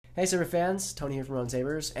Hey Saber fans, Tony here from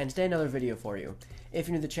Sabers, and today another video for you. If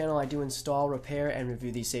you're new to the channel, I do install, repair, and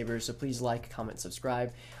review these sabers, so please like, comment,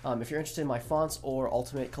 subscribe. If you're interested in my fonts or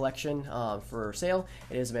ultimate collection for sale,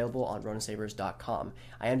 it is available on RoninSabers.com.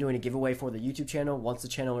 I am doing a giveaway for the YouTube channel. Once the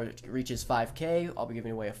channel reaches 5K, I'll be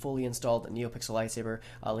giving away a fully installed Neopixel Lightsaber.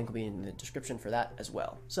 Link will be in the description for that as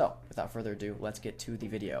well. So, without further ado, let's get to the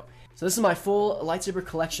video. So this is my full lightsaber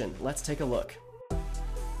collection. Let's take a look.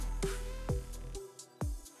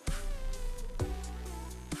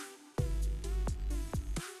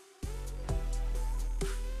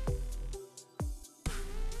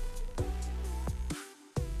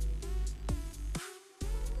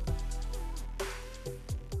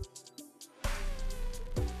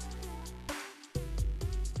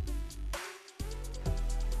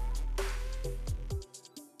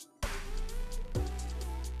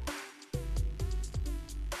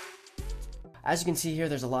 As you can see here,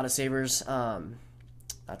 there's a lot of sabers.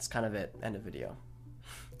 That's kind of it. End of video.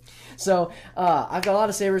 So, I've got a lot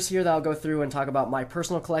of sabers here that I'll go through and talk about my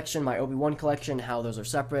personal collection, my Obi Wan collection, how those are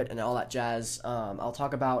separate, and all that jazz. I'll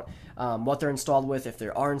talk about what they're installed with, if they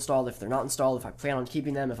are installed, if they're not installed, if I plan on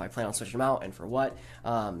keeping them, if I plan on switching them out, and for what.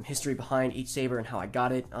 History behind each saber and how I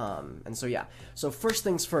got it. And so, yeah. So, first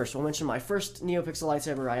things first, we'll mention my first Neopixel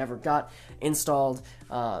lightsaber I ever got installed.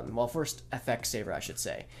 Well, first FX saber, I should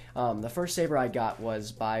say. The first saber I got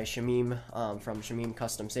was by Shamim from Shamim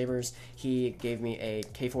Custom Sabers. He gave me a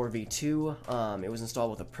K4V2. It was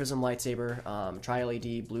installed with a prism lightsaber,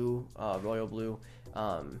 tri-LED, blue, royal blue,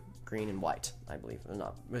 green and white, I believe. Or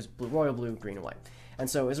not, it was blue, royal blue, green and white. And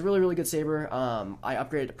so it was a really, really good saber. I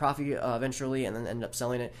upgraded to Profi eventually and then ended up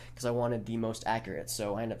selling it because I wanted the most accurate.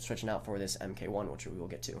 So I ended up switching out for this MK1, which we will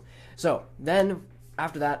get to. So then,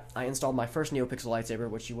 after that, I installed my first Neopixel lightsaber,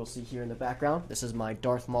 which you will see here in the background. This is my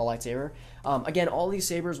Darth Maul lightsaber. Again, all these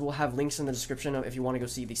sabers will have links in the description if you want to go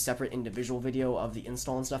see the separate individual video of the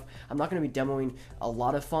install and stuff. I'm not going to be demoing a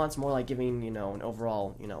lot of fonts, more like giving, an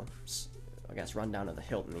overall, I guess, rundown of the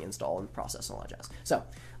hilt and the install and process and all that jazz. So,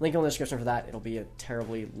 link in the description for that. It'll be a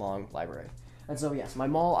terribly long library. And so, yes, my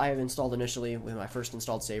Maul I have installed initially with my first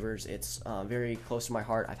installed sabers. It's very close to my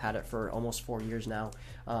heart. I've had it for almost 4 years now.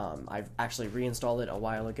 I've actually reinstalled it a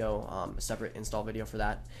while ago, a separate install video for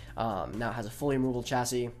that. Now it has a fully removable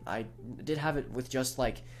chassis. I did have it with just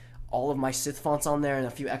like all of my Sith fonts on there and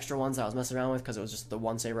a few extra ones that I was messing around with because it was just the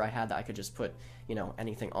one saber I had that I could just put,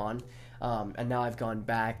 anything on. And now I've gone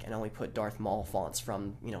back and only put Darth Maul fonts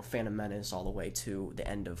from, Phantom Menace all the way to the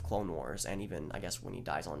end of Clone Wars and even, I guess, when he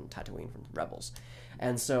dies on Tatooine from Rebels.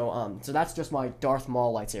 And so, so that's just my Darth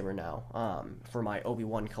Maul lightsaber now for my Obi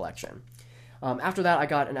Wan collection. After that, I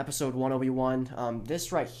got an Episode 1 Obi Wan.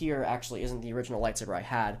 This right here actually isn't the original lightsaber I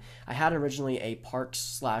had. I had originally a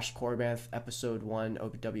Parks/Corbeth Episode 1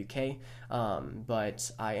 OWK,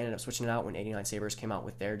 but I ended up switching it out when 89 Sabers came out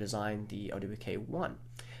with their design, the OWK-1.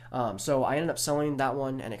 So I ended up selling that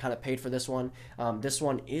one, and it kind of paid for this one. This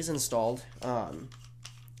one is installed.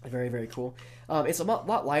 Very, very cool. It's a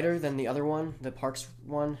lot lighter than the other one, the Parks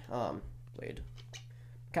one. Blade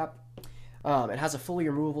cap. It has a fully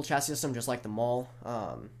removable chassis system, just like the Maul.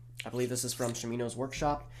 I believe this is from Shimino's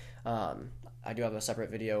workshop. I do have a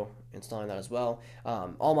separate video installing that as well.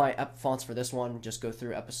 All my fonts for this one just go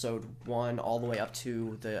through Episode 1 all the way up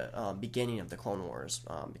to the beginning of the Clone Wars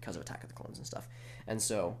because of Attack of the Clones and stuff. And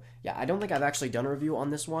so, yeah, I don't think I've actually done a review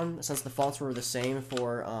on this one since the fonts were the same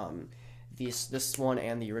for this one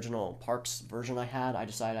and the original Parks version I had. I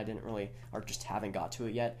decided I didn't really, or just haven't got to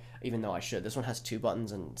it yet, even though I should. This one has 2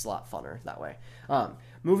 buttons and it's a lot funner that way.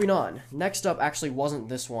 Moving on, next up actually wasn't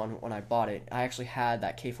this one when I bought it. I actually had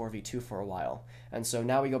that K4V2 for a while. And so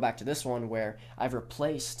now we go back to this one where I've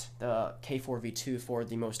replaced the K4V2 for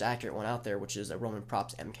the most accurate one out there, which is a Roman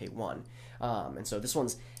Props MK1. And so this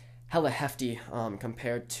one's hella hefty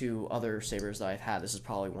compared to other sabers that I've had. This is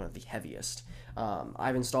probably one of the heaviest.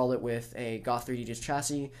 I've installed it with a Goth 3D disc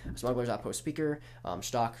chassis, a Smuggler's Outpost speaker,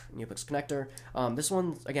 stock Neopixel connector. This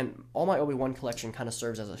one, again, all my Obi Wan collection kind of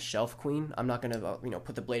serves as a shelf queen. I'm not going to,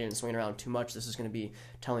 put the blade in and swing around too much. This is going to be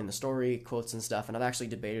telling the story, quotes and stuff, and I've actually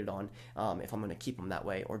debated on if I'm going to keep them that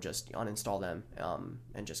way or just uninstall them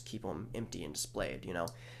and just keep them empty and displayed,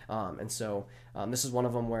 And so this is one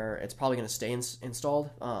of them where it's probably going to stay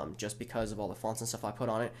installed just because of all the fonts and stuff I put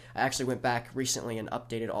on it. I actually went back recently and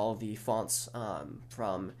updated all of the fonts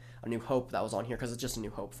from A New Hope that was on here because it's just A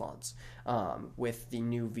New Hope fonts with the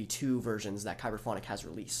new V2 versions that Kyberphonic has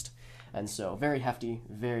released. And so very hefty,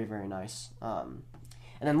 very, very nice.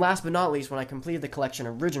 And then last but not least, when I completed the collection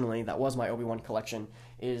originally, that was my Obi Wan collection,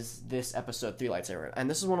 is this Episode 3 lightsaber. And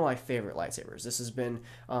this is one of my favorite lightsabers. This has been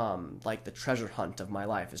like the treasure hunt of my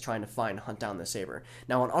life, is trying to hunt down this saber.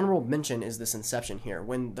 Now, an honorable mention is this Inception here.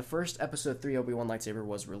 When the first Episode 3 Obi Wan lightsaber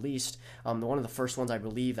was released, one of the first ones I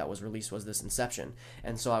believe that was released was this Inception.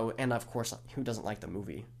 And so and of course, who doesn't like the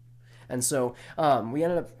movie? And so I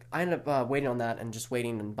ended up waiting on that and just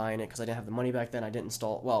waiting and buying it because I didn't have the money back then. I didn't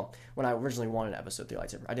install, well, when I originally wanted Episode 3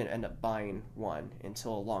 lightsaber, I didn't end up buying one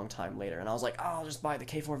until a long time later. And I was like, oh, I'll just buy the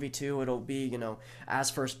K4V2. It'll be, as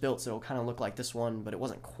first built, so it'll kind of look like this one, but it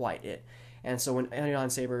wasn't quite it. And so when Anion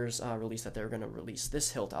Sabers released that they were going to release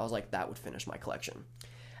this hilt, I was like, that would finish my collection.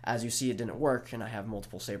 As you see, it didn't work, and I have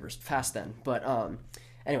multiple sabers past then. But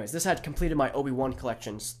anyways, this had completed my Obi Wan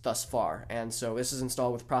collections thus far, and so this is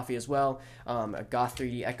installed with Profi as well. A Goth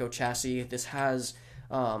 3D Echo chassis. This has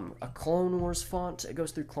a Clone Wars font. It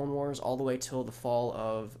goes through Clone Wars all the way till the fall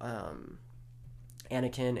of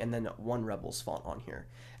Anakin, and then one Rebels font on here.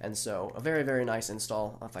 And so a very, very nice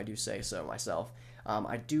install, if I do say so myself.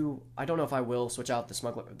 I don't know if I will switch out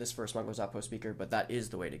this for Smuggler's Outpost speaker, but that is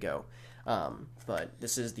the way to go. But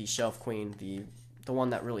this is the Shelf Queen, the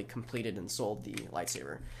one that really completed and sold the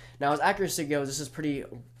lightsaber. Now, as accuracy goes, this is pretty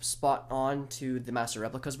spot on to the Master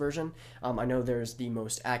Replicas version. I know there's the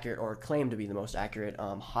most accurate, or claimed to be the most accurate,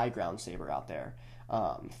 high ground saber out there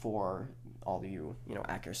for all of you,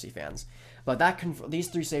 accuracy fans. But these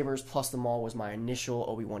 3 sabers plus the Maul was my initial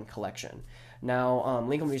Obi-Wan collection. Now,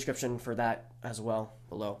 link in the description for that as well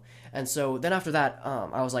below. And so then after that,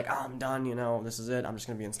 I was like, oh, I'm done, this is it. I'm just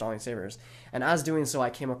going to be installing sabers. And as doing so, I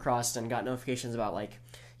came across and got notifications about, like,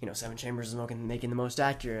 Seven Chambers is making the most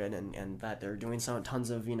accurate, and that they're doing tons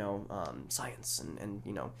of, science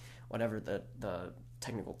and whatever the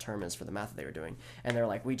technical term is for the math that they were doing. And they're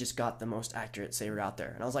like, we just got the most accurate saber out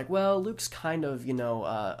there. And I was like, well, Luke's kind of,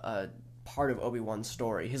 a part of Obi-Wan's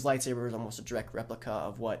story. His lightsaber is almost a direct replica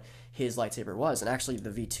of what his lightsaber was. And actually,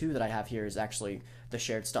 the V2 that I have here is actually the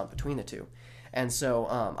shared stump between the two. And so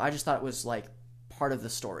I just thought it was, like, part of the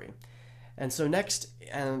story. And so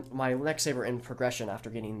my next saber in progression after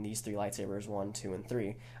getting these 3 lightsabers, 1, 2, and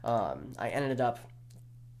 3, I ended up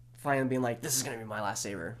finally being like, this is going to be my last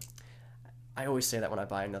saber. I always say that when I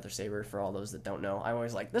buy another saber, for all those that don't know. I'm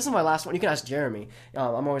always like, this is my last one. You can ask Jeremy.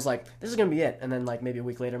 I'm always like, this is going to be it. And then, like, maybe a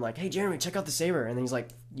week later, I'm like, hey, Jeremy, check out the saber. And then he's like,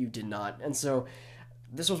 you did not. And so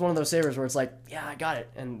this was one of those sabers where it's like, yeah, I got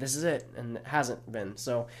it. And this is it. And it hasn't been.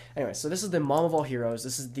 So anyway, so this is the Mom of All Heroes.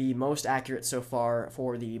 This is the most accurate so far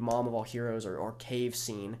for the Mom of All Heroes or cave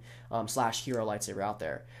scene / hero lightsaber out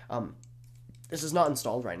there. This is not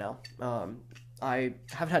installed right now. I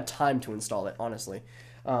haven't had time to install it, honestly.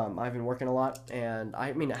 I've been working a lot, and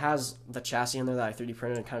it has the chassis in there that I 3D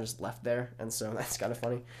printed and kind of just left there, and so that's kind of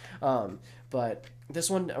funny. But this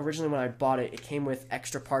one, originally when I bought it, it came with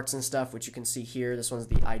extra parts and stuff, which you can see here. This one's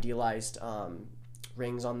the idealized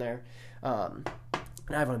rings on there. And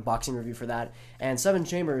I have an unboxing review for that. And Seven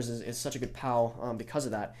Chambers is such a good pal because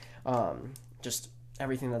of that. Just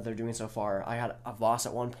everything that they're doing so far. I had a Voss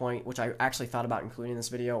at one point, which I actually thought about including in this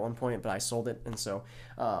video at one point, but I sold it, and so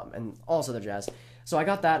and all this other jazz. So I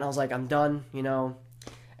got that, and I was like, I'm done,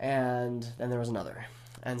 and then there was another.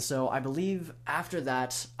 And so I believe after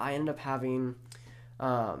that, I ended up having,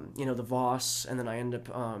 the Voss, and then I ended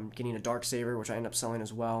up getting a Dark Saber, which I ended up selling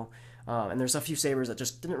as well. And there's a few sabers that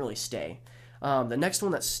just didn't really stay. The next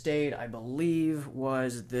one that stayed, I believe,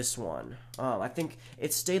 was this one. I think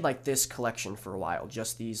it stayed like this collection for a while,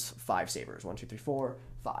 just these 5 sabers. 1, 2, 3, 4,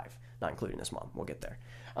 5. Not including this Mom. We'll get there.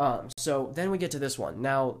 So then we get to this one.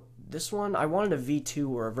 Now, this one, I wanted a V2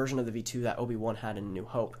 or a version of the V2 that Obi Wan had in A New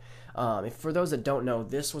Hope. For those that don't know,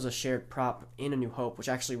 this was a shared prop in A New Hope, which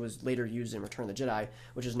actually was later used in Return of the Jedi,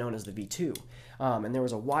 which is known as the V2. And there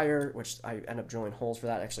was a wire, which I ended up drilling holes for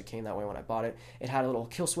that. It actually came that way when I bought it. It had a little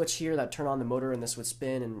kill switch here that turned on the motor, and this would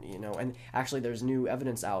spin, and actually there's new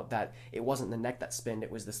evidence out that it wasn't the neck that spinned,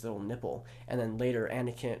 it was this little nipple. And then later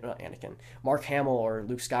Mark Hamill or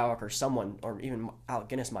Luke Skywalker, or someone, or even Alec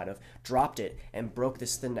Guinness might have, dropped it and broke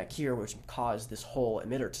this thin neck here, which caused this whole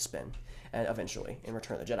emitter to spin. And eventually in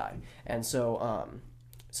Return of the Jedi. And so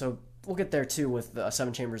so we'll get there too with the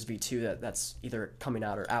Seven Chambers V2 that's either coming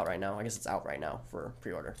out or out right now. I guess it's out right now for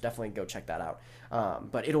pre-order. Definitely go check that out.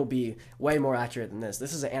 But it'll be way more accurate than this.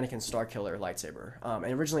 This is an Anakin Starkiller lightsaber.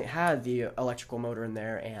 And originally it had the electrical motor in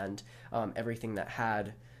there and everything that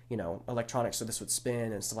had electronics, so this would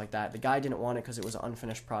spin and stuff like that. The guy didn't want it because it was an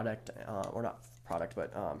unfinished product, or not product,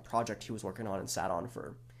 but project he was working on and sat on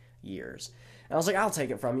for years. And I was like, I'll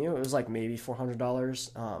take it from you. It was like maybe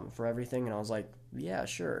 $400 for everything. And I was like, yeah,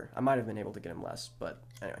 sure. I might have been able to get him less, but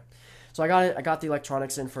anyway. So I got it. I got the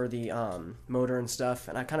electronics in for the motor and stuff,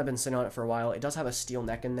 and I've kind of been sitting on it for a while. It does have a steel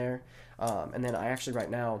neck in there, and then I actually right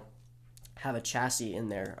now have a chassis in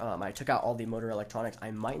there. I took out all the motor electronics.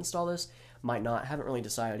 I might install this, might not. Haven't really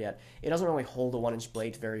decided yet. It doesn't really hold a 1-inch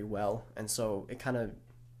blade very well, and so it kind of,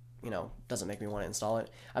 doesn't make me want to install it.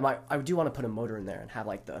 I do want to put a motor in there and have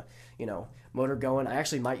like the, motor going. I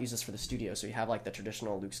actually might use this for the studio, so you have like the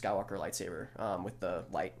traditional Luke Skywalker lightsaber with the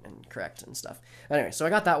light and correct and stuff. Anyway, so I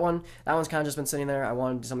got that one. That one's kind of just been sitting there. I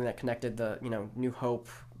wanted something that connected the, New Hope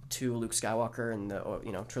to Luke Skywalker and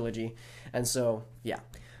the, trilogy. And so, yeah.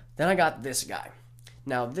 Then I got this guy.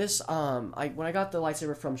 Now this, when I got the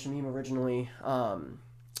lightsaber from Shamim originally,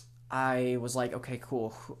 I was like, okay,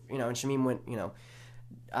 cool. And Shamim went,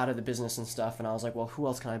 out of the business and stuff, and I was like, well, who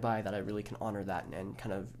else can I buy that I really can honor that and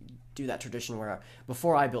kind of do that tradition where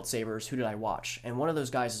before I built sabers, who did I watch? And one of those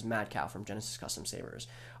guys is Mad Cow from Genesis Custom Sabers.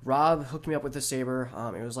 Rob hooked me up with this saber.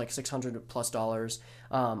 It was like $600+,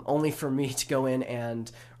 only for me to go in and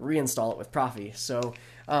reinstall it with Profi. So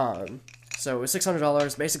it was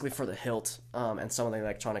 $600 basically for the hilt and some of the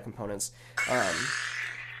electronic components.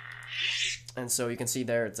 And so you can see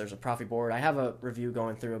there's a Profi board. I have a review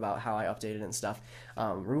going through about how I updated it and stuff.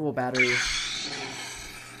 Removable battery.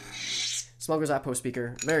 Smuggler's Outpost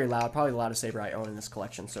speaker. Very loud. Probably the loudest saber I own in this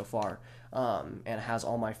collection so far. And it has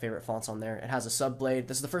all my favorite fonts on there. It has a sub blade.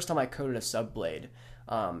 This is the first time I coded a sub blade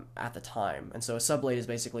at the time. And so a sub blade is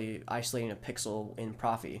basically isolating a pixel in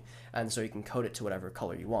Profi. And so you can code it to whatever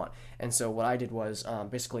color you want. And so what I did was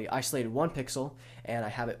basically isolated one pixel, and I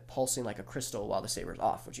have it pulsing like a crystal while the saber's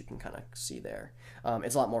off, which you can kind of see there.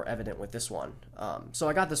 It's a lot more evident with this one. So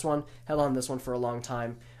I got this one, held on this one for a long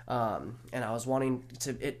time. And I was wanting it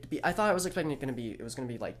to be, I thought I was expecting it was going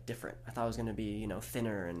to be like different. I thought it was going to be,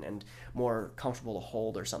 thinner and more comfortable to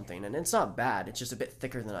hold or something. And it's not bad. It's just a bit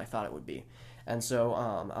thicker than I thought it would be. And so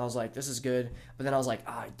I was like, this is good. But then I was like,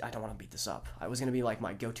 I don't want to beat this up. I was going to be like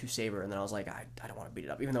my go-to saber. And then I was like, I don't want to beat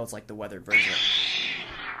it up, even though it's like the weathered version.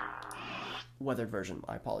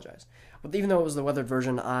 I apologize. But even though it was the weathered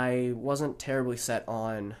version, I wasn't terribly set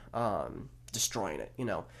on destroying it,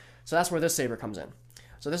 So that's where this saber comes in.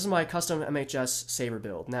 So this is my custom MHS saber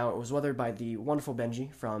build. Now, it was weathered by the wonderful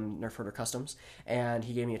Benji from Nerf Herder Customs, and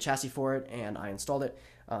he gave me a chassis for it, and I installed it.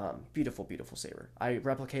 Beautiful, beautiful saber. I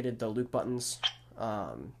replicated the Luke buttons,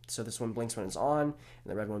 so this one blinks when it's on, and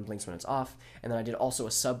the red one blinks when it's off. And then I did also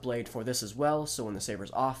a sub blade for this as well, so when the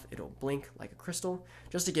saber's off, it'll blink like a crystal,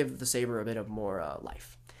 just to give the saber a bit of more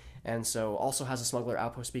life. And so also has a Smuggler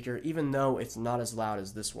Outpost speaker, even though it's not as loud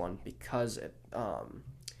as this one, because it...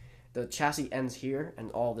 the chassis ends here, and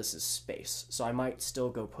all this is space. So I might still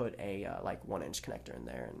go put a like 1-inch connector in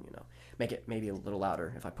there, and make it maybe a little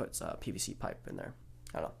louder if I put PVC pipe in there.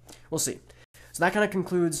 I don't know. We'll see. So that kind of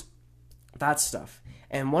concludes that stuff.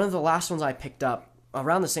 And one of the last ones I picked up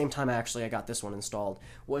around the same time I got this one installed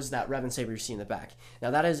was that Revan saber you see in the back.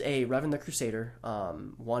 Now that is a Revan the Crusader,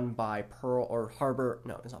 won by Pearl or Harbor.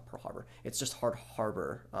 No, it's not Pearl Harbor. It's just Hard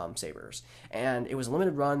Harbor sabers, and it was a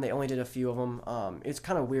limited run. They only did a few of them. It's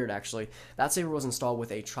kind of weird actually. That saber was installed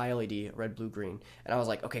with a tri-LED red, blue, green, and I was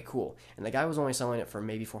like, okay, cool. And the guy was only selling it for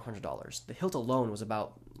maybe $400. The hilt alone was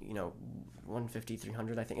about $150,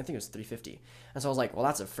 $300. I think it was $350. And so I was like, well,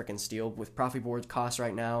 that's a freaking steal with Profi board costs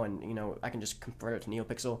right now, and I can just convert it to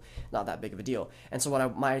Neopixel. Not that big of a deal. And so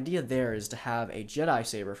my idea there is to have a Jedi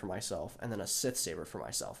saber for myself and then a Sith saber for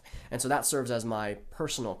myself. And so that serves as my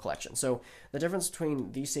personal collection. So the difference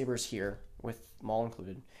between these sabers here, with Maul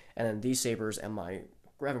included, and then these sabers and my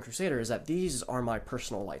Revan Crusader is that these are my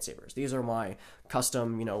personal lightsabers. These are my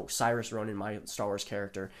custom, Cyrus Ronin, my Star Wars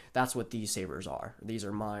character. That's what these sabers are. These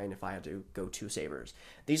are mine if I had to go to sabers.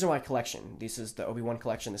 These are my collection. This is the Obi Wan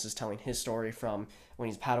collection. This is telling his story from when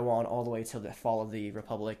he's Padawan all the way till the fall of the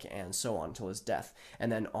Republic and so on till his death,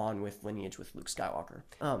 and then on with lineage with Luke Skywalker.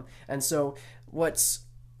 And so what's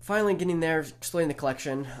finally getting there, explaining the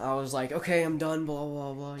collection, I was like, okay, I'm done, blah,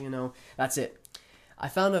 blah, blah, that's it. I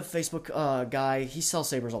found a Facebook guy. He sells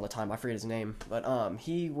sabers all the time. I forget his name, but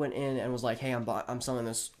he went in and was like, "Hey, I'm selling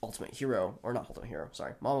this Ultimate Hero, or not Ultimate Hero,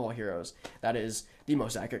 sorry, Mom of All Heroes. That is the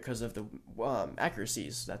most accurate because of the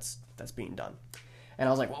accuracies that's being done." And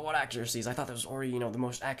I was like, "Well, what accuracies? I thought that was already the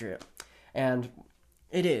most accurate." And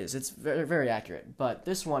it is. It's very, very accurate. But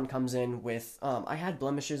this one comes in with I had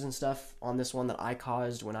blemishes and stuff on this one that I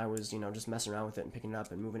caused when I was just messing around with it and picking it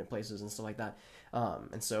up and moving it places and stuff like that.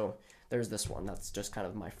 And so there's this one. That's just kind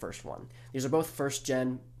of my first one. These are both first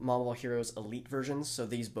gen Marvel Heroes Elite versions, so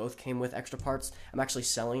these both came with extra parts. I'm actually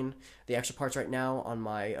selling the extra parts right now on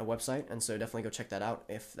my website, and so definitely go check that out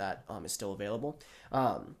if that is still available.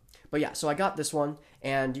 But yeah, so I got this one,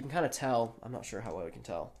 and you can kind of tell, I'm not sure how well you can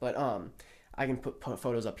tell, but I can put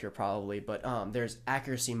photos up here probably, but there's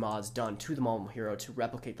accuracy mods done to the Marvel Hero to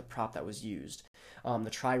replicate the prop that was used. The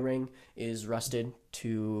tri-ring is rusted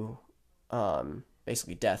to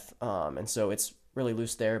basically death, and so it's really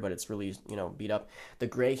loose there, but it's really, beat up. The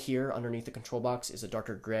gray here underneath the control box is a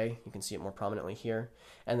darker gray. You can see it more prominently here.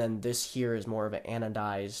 And then this here is more of an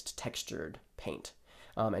anodized, textured paint.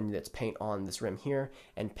 And it's paint on this rim here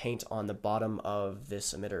and paint on the bottom of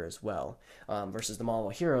this emitter as well. Versus the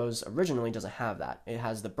Marvel Heroes originally doesn't have that. It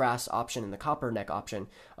has the brass option and the copper neck option.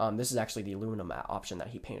 This is actually the aluminum option that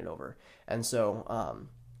he painted over. And so,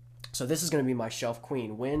 so this is going to be my Shelf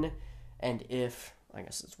Queen when and if, I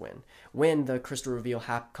guess it's when the crystal reveal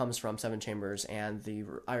comes from Seven Chambers, and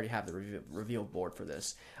I already have the reveal board for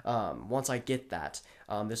this. Once I get that,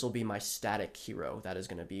 this will be my static hero that is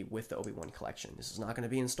going to be with the Obi Wan collection. This is not going to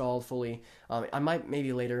be installed fully. I might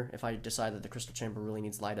maybe later, if I decide that the crystal chamber really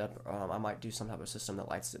needs light up, I might do some type of system that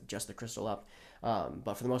lights just the crystal up.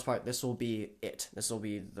 But for the most part, this will be it. This will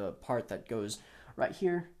be the part that goes right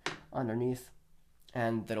here underneath,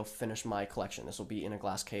 and that'll finish my collection. This will be in a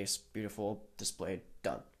glass case, beautiful, displayed,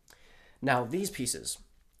 done. Now these pieces,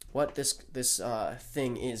 what this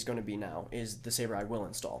thing is going to be now is the saber I will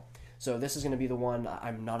install. So this is going to be the one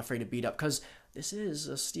I'm not afraid to beat up, because this is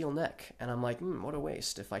a steel neck, and I'm like, what a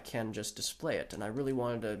waste if I can just display it, and I really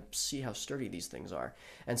wanted to see how sturdy these things are.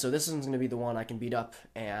 And so this is going to be the one I can beat up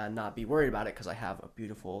and not be worried about it, because I have a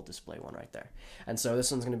beautiful display one right there. And so this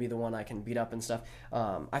one's going to be the one I can beat up and stuff.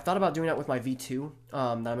 I thought about doing that with my V2 that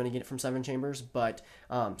I'm going to get from Seven Chambers, but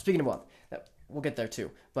speaking of what, we'll get there too.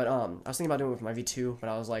 But I was thinking about doing it with my V2, but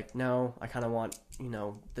I was like, no, I kind of want,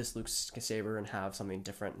 this Luke saber and have something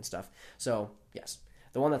different and stuff. So yes,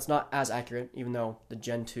 the one that's not as accurate, even though the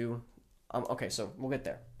Gen 2. Okay, so we'll get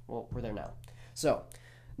there. We're there now. So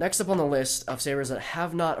next up on the list of sabers that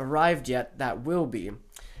have not arrived yet, that will be,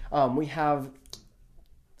 we have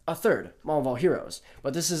a third Marvel Heroes,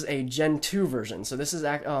 but this is a Gen 2 version. So this is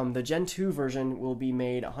the Gen 2 version will be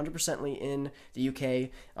made 100% in the UK,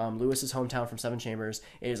 Lewis's hometown from Seven Chambers.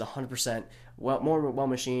 It is 100% more well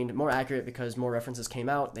machined, more accurate because more references came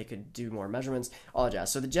out. They could do more measurements, all that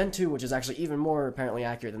jazz. So the Gen 2, which is actually even more apparently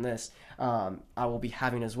accurate than this, I will be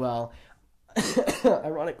having as well.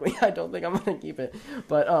 Ironically, I don't think I'm going to keep it,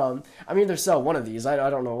 but I'm either sell one of these, I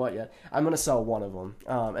don't know what yet. I'm going to sell one of them,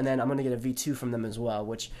 and then I'm going to get a V2 from them as well,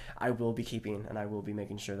 which I will be keeping, and I will be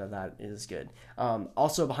making sure that that is good.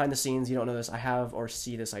 Also, behind the scenes, you don't know this, I have, or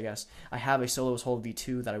see this, I guess, I have a Solo's Hold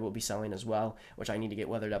V2 that I will be selling as well, which I need to get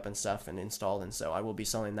weathered up and stuff and installed, and so I will be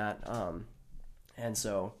selling that. And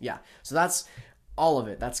so, yeah, so that's all of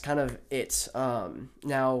it. That's kind of it.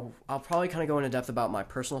 Now, I'll probably kind of go into depth about my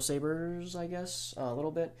personal sabers, I guess, a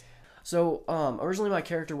little bit. So, originally my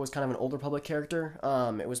character was kind of an Old Republic character.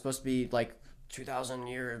 It was supposed to be like 2,000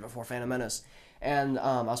 years before Phantom Menace. And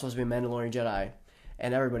I was supposed to be a Mandalorian Jedi.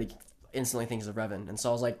 And everybody instantly thinks of Revan. And so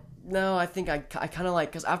I was like, no, I think I kind of like,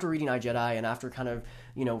 because after reading iJedi and after kind of,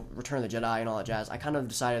 Return of the Jedi and all that jazz, I kind of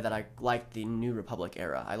decided that I liked the New Republic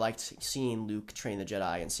era. I liked seeing Luke train the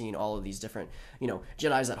Jedi and seeing all of these different,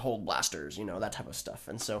 Jedis that hold blasters, that type of stuff.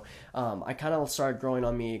 And so I kind of started growing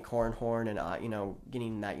on me Corran Horn and,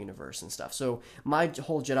 getting in that universe and stuff. So my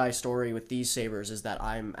whole Jedi story with these sabers is that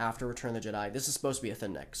I'm after Return of the Jedi. This is supposed to be a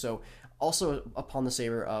thin neck. So also upon the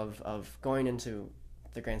saber of going into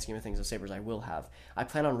the grand scheme of things of sabers I will have, I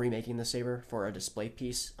plan on remaking the saber for a display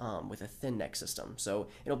piece with a thin neck system. So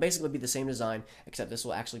it'll basically be the same design, except this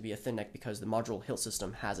will actually be a thin neck because the modular hilt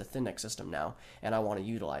system has a thin neck system now, and I want to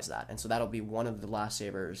utilize that. And so that'll be one of the last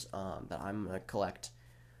sabers that I'm going to collect.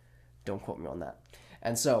 Don't quote me on that.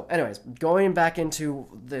 And so, anyways, going back into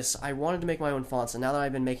this, I wanted to make my own fonts, and now that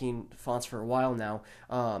I've been making fonts for a while now,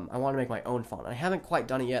 I want to make my own font. And I haven't quite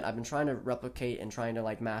done it yet. I've been trying to replicate and trying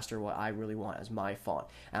to master what I really want as my font.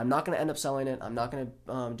 And I'm not going to end up selling it. I'm not going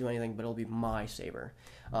to do anything, but it'll be my saber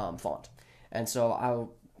font. And so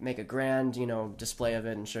I'll make a grand, display of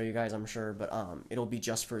it and show you guys, I'm sure, but it'll be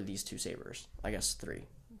just for these two sabers. I guess three.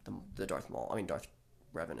 The Darth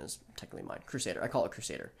Revan is technically mine. Crusader. I call it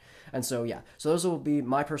Crusader. And so, yeah. So those will be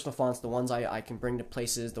my personal fonts, the ones I can bring to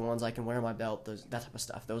places, the ones I can wear on my belt, that type of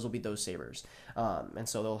stuff. Those will be those sabers. And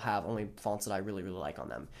so they'll have only fonts that I really, really like on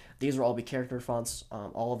them. These will all be character fonts.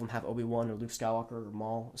 All of them have Obi Wan or Luke Skywalker or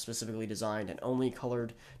Maul specifically designed and only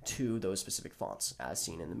colored to those specific fonts as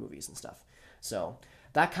seen in the movies and stuff. So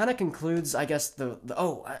that kind of concludes, I guess,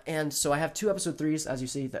 and so I have two episode 3s, as you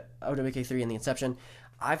see, the OWK3 and the Inception.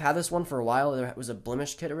 I've had this one for a while. There was a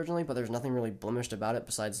blemished kit originally, but there's nothing really blemished about it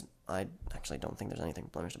besides, I actually don't think there's anything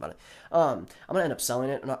blemished about it. I'm going to end up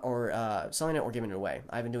selling it or giving it away.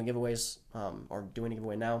 I've been doing giveaways, or doing a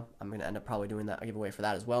giveaway now. I'm going to end up probably doing a giveaway for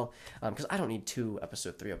that as well, because I don't need 2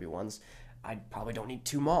 episode 3 Obi-Wans. I probably don't need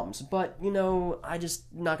 2 moms, but, you know, I just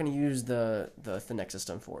not going to use the next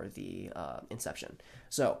system for the Inception.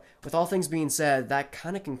 So, with all things being said, that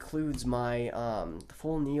kind of concludes my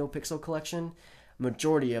full Neopixel collection.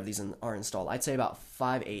 Majority of these are installed. I'd say about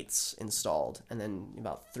 5/8 installed, and then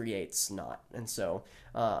about 3/8 not. And so,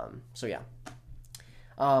 yeah.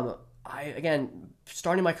 Again,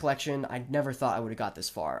 starting my collection, I never thought I would have got this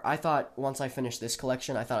far. I thought once I finished this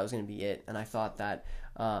collection, I thought it was going to be it, and I thought that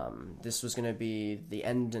this was going to be the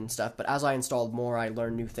end and stuff. But as I installed more, I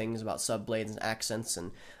learned new things about subblades and accents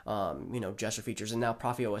and, you know, gesture features. And now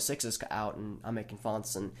Profi OS 6 is out, and I'm making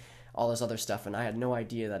fonts and all this other stuff, and I had no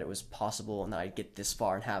idea that it was possible and that I'd get this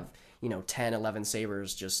far and have, you know, 10, 11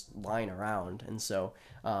 sabers just lying around. And so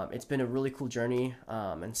it's been a really cool journey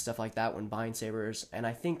and stuff like that when buying sabers, and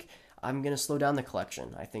I think I'm going to slow down the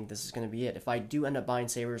collection. I think this is going to be it. If I do end up buying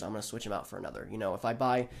sabers, I'm going to switch them out for another. You know, if I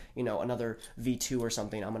buy, you know, another V2 or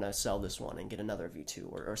something, I'm going to sell this one and get another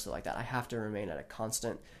V2 or something like that. I have to remain at a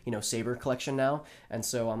constant, you know, saber collection now, and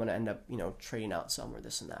so I'm going to end up, you know, trading out some or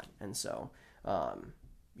this and that. And so,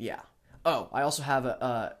 yeah. Oh, I also have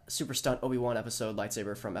a Super Stunt Obi Wan episode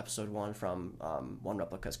lightsaber from episode 1 from One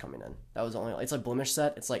Replica's coming in. That was only, it's a blemish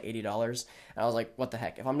set. It's like $80, and I was like, what the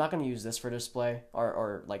heck? If I'm not going to use this for display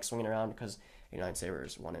or like swinging around, because 89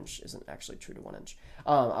 sabers 1 inch isn't actually true to 1 inch.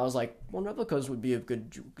 I was like, One Replicas would be a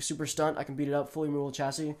good Super Stunt. I can beat it up, fully removable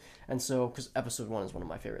chassis, and so because episode 1 is one of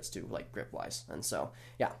my favorites too, like grip wise, and so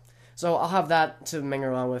yeah. So I'll have that to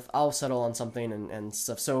mingle around with. I'll settle on something and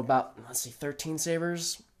stuff. So about, let's see, 13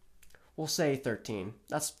 sabers. We'll say 13.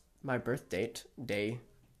 That's my birth date, day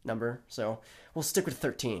number. So we'll stick with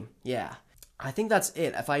 13. Yeah. I think that's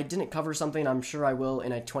it. If I didn't cover something, I'm sure I will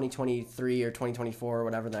in a 2023 or 2024 or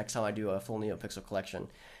whatever the next time I do a full Neopixel collection.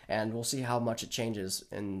 And we'll see how much it changes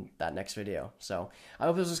in that next video. So I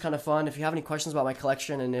hope this was kind of fun. If you have any questions about my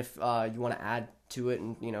collection, and if you want to add to it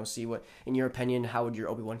and, you know, see what, in your opinion, how would your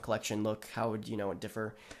Obi-Wan collection look? How would, you know, it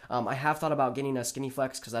differ? I have thought about getting a skinny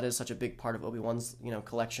flex, because that is such a big part of Obi-Wan's, you know,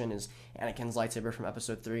 collection, is Anakin's lightsaber from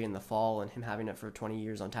episode 3 in the fall, and him having it for 20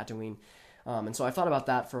 years on Tatooine. And so I thought about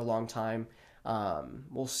that for a long time.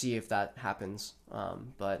 We'll see if that happens.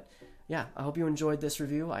 But yeah, I hope you enjoyed this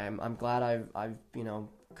review. I'm glad I've you know,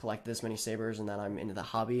 collect this many sabers and that I'm into the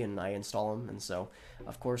hobby and I install them. And so,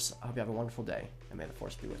 of course, I hope you have a wonderful day, and may the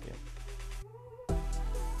Force be with you.